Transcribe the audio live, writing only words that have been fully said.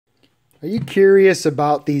Are you curious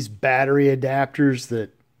about these battery adapters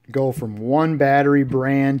that go from one battery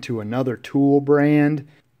brand to another tool brand?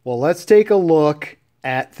 Well, let's take a look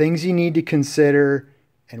at things you need to consider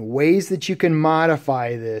and ways that you can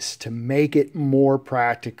modify this to make it more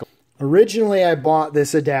practical. Originally, I bought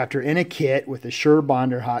this adapter in a kit with a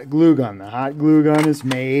Surebonder hot glue gun. The hot glue gun is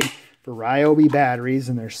made for Ryobi batteries,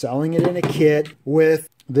 and they're selling it in a kit with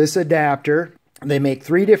this adapter. They make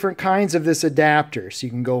 3 different kinds of this adapter. So you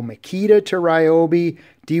can go Makita to Ryobi,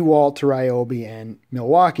 DeWalt to Ryobi, and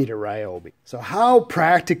Milwaukee to Ryobi. So how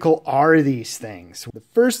practical are these things? The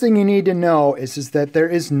first thing you need to know is that there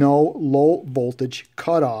is no low voltage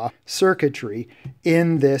cutoff circuitry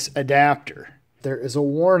in this adapter. There is a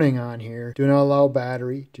warning on here. Do not allow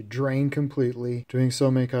battery to drain completely. Doing so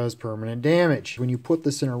may cause permanent damage. When you put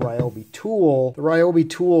this in a Ryobi tool, the Ryobi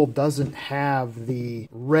tool doesn't have the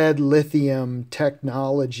red lithium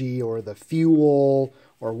technology or the fuel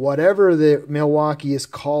or whatever the Milwaukee is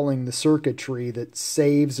calling the circuitry that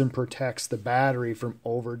saves and protects the battery from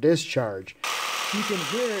over discharge. You can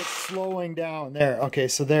hear it slowing down there. Okay,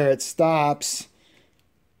 so there it stops.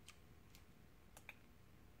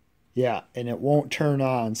 Yeah, and it won't turn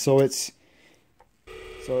on. So it's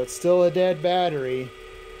still a dead battery,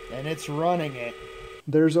 and it's running it.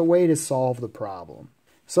 There's a way to solve the problem.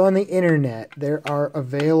 So on the internet, there are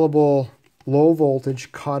available low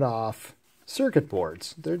voltage cutoff circuit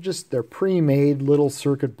boards. They're pre-made little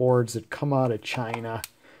circuit boards that come out of China.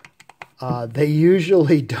 They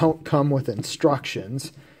usually don't come with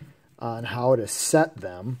instructions on how to set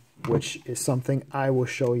them, which is something I will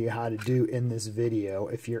show you how to do in this video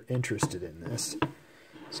if you're interested in this.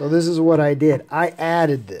 So this is what I did. I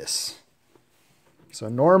added this. So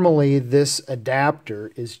normally this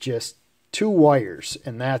adapter is just 2 wires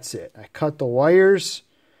and that's it. I cut the wires.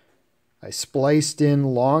 I spliced in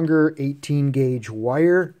longer 18 gauge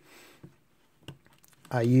wire.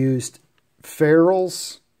 I used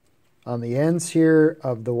ferrules on the ends here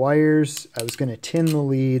of the wires. I was going to tin the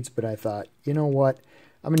leads, but I thought, you know what?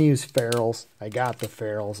 I'm going to use ferrules. I got the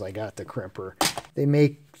ferrules. I got the crimper. They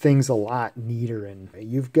make things a lot neater. And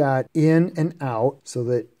you've got in and out so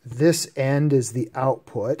that this end is the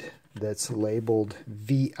output that's labeled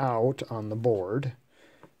V out on the board.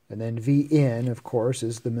 And then V in, of course,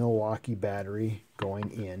 is the Milwaukee battery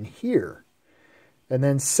going in here. And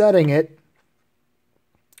then setting it,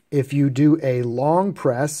 if you do a long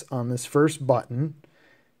press on this first button,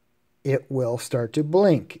 it will start to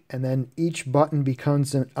blink, and then each button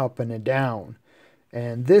becomes an up and a down.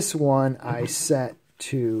 And this one I set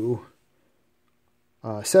to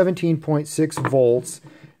 17.6 volts,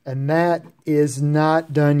 and that is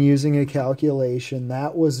not done using a calculation.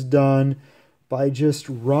 That was done by just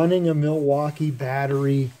running a Milwaukee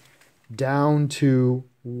battery down to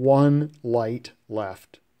 1 light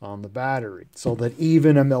left on the battery, so that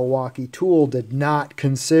even a Milwaukee tool did not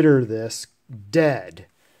consider this dead.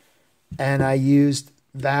 And I used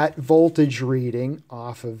that voltage reading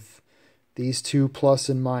off of these 2 plus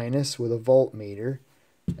and minus with a voltmeter.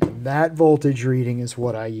 And that voltage reading is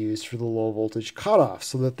what I used for the low voltage cutoff,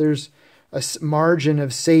 so that there's a margin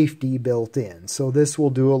of safety built in. So this will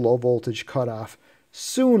do a low voltage cutoff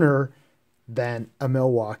sooner than a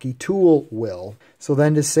Milwaukee tool will. So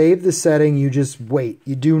then to save the setting, you just wait.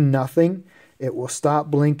 You do nothing. It will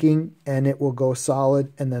stop blinking and it will go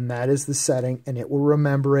solid, and then that is the setting, and it will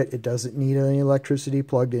remember it. It doesn't need any electricity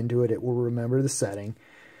plugged into it. It will remember the setting.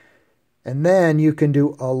 And then you can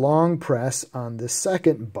do a long press on the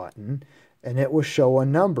second button and it will show a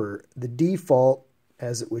number. The default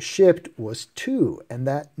as it was shipped was 2, and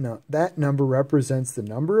that number represents the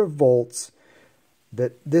number of volts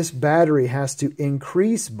that this battery has to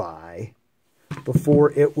increase by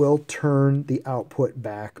before it will turn the output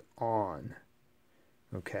back on.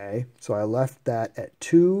 Okay, so I left that at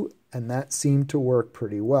 2, and that seemed to work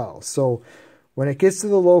pretty well. So when it gets to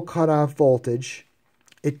the low cutoff voltage,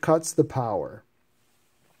 it cuts the power.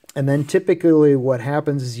 And then typically what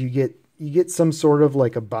happens is you get some sort of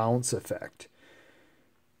like a bounce effect.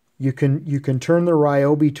 You can turn the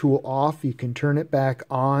Ryobi tool off, you can turn it back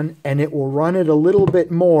on, and it will run it a little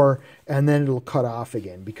bit more, and then it'll cut off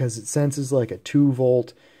again because it senses like a 2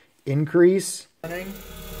 volt increase.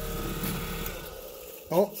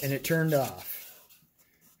 Oh, and it turned off.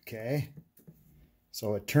 Okay.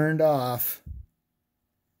 So it turned off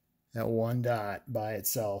at 1 dot by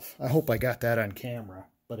itself. I hope I got that on camera,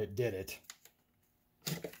 but it did it.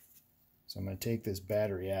 So I'm going to take this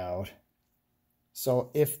battery out. So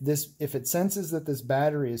if it senses that this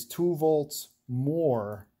battery is 2 volts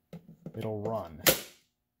more, it'll run.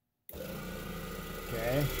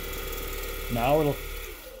 Okay. Now it'll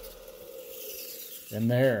And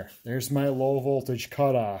there's my low voltage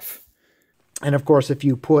cutoff. And of course, if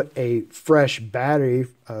you put a fresh battery,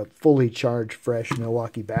 a fully charged fresh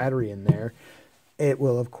Milwaukee battery in there, it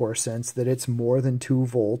will of course sense that it's more than 2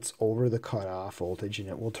 volts over the cutoff voltage, and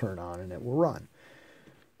it will turn on and it will run.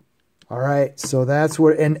 All right, so that's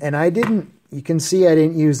what, and I didn't, you can see I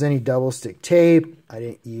didn't use any double stick tape. I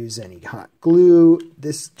didn't use any hot glue.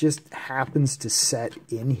 This just happens to set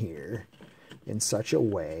in here in such a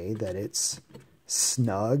way that it's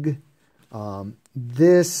snug.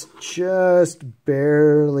 This just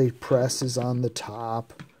barely presses on the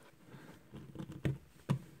top.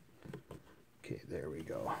 Okay, there we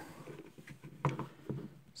go.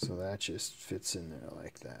 So that just fits in there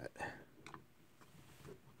like that.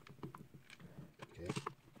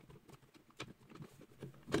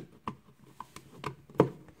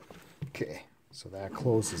 Okay, so that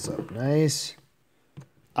closes up nice.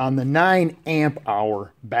 On the 9 amp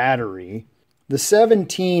hour battery, the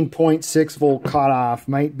 17.6 volt cutoff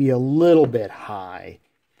might be a little bit high.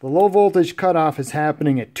 The low voltage cutoff is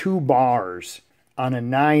happening at 2 bars on a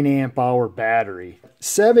 9 amp hour battery.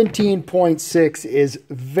 17.6 is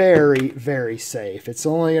very, very safe. It's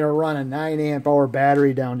only going to run a 9 amp hour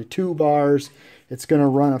battery down to 2 bars. It's going to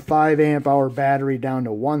run a 5 amp hour battery down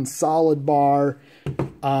to 1 solid bar.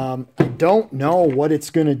 I don't know what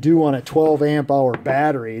it's going to do on a 12 amp hour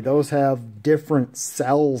battery. Those have different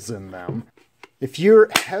cells in them. If you're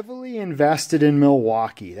heavily invested in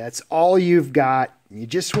Milwaukee, that's all you've got, you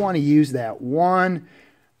just want to use that one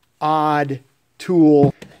odd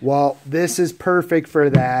tool, well, this is perfect for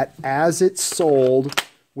that, as it's sold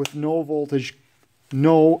with no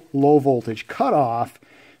low voltage cutoff,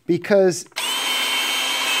 because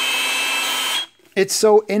it's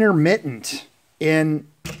so intermittent in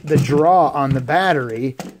the draw on the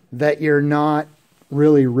battery that you're not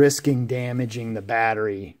really risking damaging the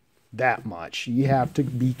battery that much. You have to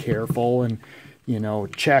be careful and, you know,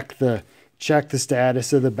 check the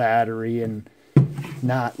status of the battery and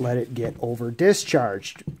not let it get over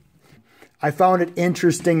discharged. I found it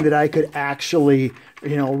interesting that I could actually,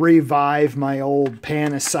 you know, revive my old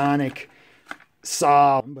Panasonic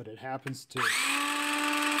saw, but it happens to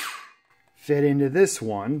fit into this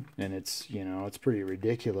one, and it's, you know, it's pretty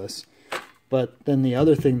ridiculous. But then the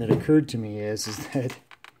other thing that occurred to me is that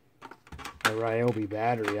the Ryobi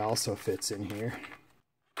battery also fits in here.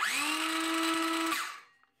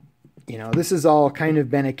 You know, this has all kind of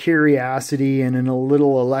been a curiosity and in a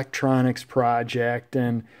little electronics project,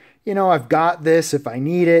 and you know, I've got this. If I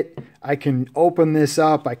need it, I can open this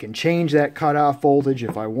up. I can change that cutoff voltage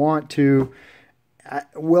if I want to.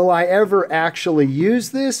 Will I ever actually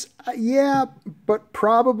use this? Yeah, but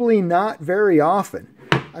probably not very often.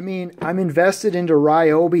 I mean, I'm invested into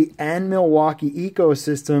Ryobi and Milwaukee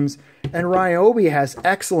ecosystems, and Ryobi has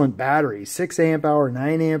excellent batteries, 6 amp hour,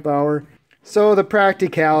 9 amp hour. So the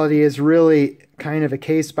practicality is really kind of a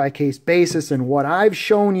case-by-case basis, and what I've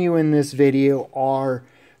shown you in this video are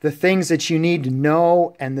the things that you need to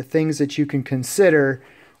know and the things that you can consider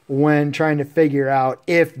when trying to figure out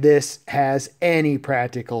if this has any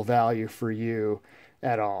practical value for you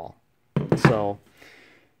at all. So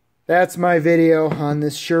that's my video on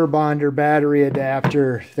this Surebonder battery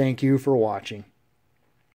adapter. Thank you for watching.